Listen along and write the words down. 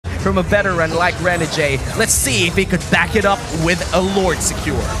from a veteran like Renegade. Let's see if he could back it up with a Lord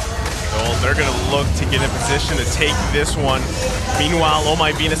secure. Well, they're going to look to get in position to take this one. Meanwhile, Oh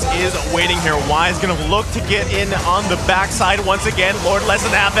My Venus is waiting here. Wise going to look to get in on the backside once again. Lord less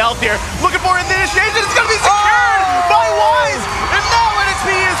than half health here. Looking for an initiation. It's going to be secured by Wise. And now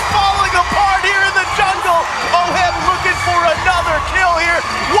NXPE is falling apart here in the jungle. Oheb looking for another kill here.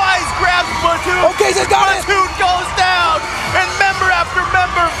 Wise grabs Platoon. Okay, so got it. Platoon goes down. And member after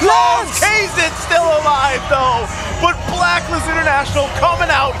member falls. Kazan's still alive though. But Blacklist International coming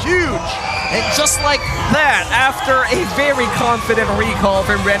out huge. And just like that, after a very confident recall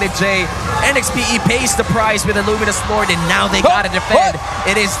from Renegade, NXPE pays the price with a Luminous Lord, and now they gotta defend.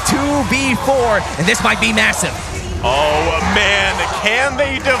 It is 2v4, and this might be massive. Oh man, can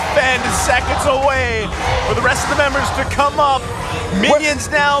they defend? Seconds away for the rest of the members to come up. Minions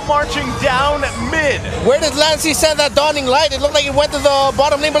now marching down mid. Where did Lancey send that dawning light? It looked like it went to the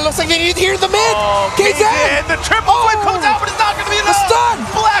bottom lane, but it looks like they hear the mid. Oh, Kazan! the triple whip comes out, but it's not going to be enough. Stun!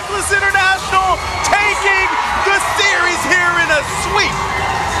 Blacklist International taking the series here in a sweep.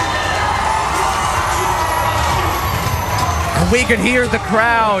 We could hear the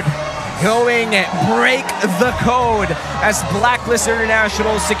crowd going break the code as Blacklist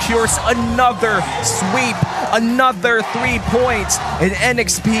International secures another sweep, another 3 points, and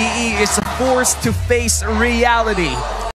NXPE is forced to face reality.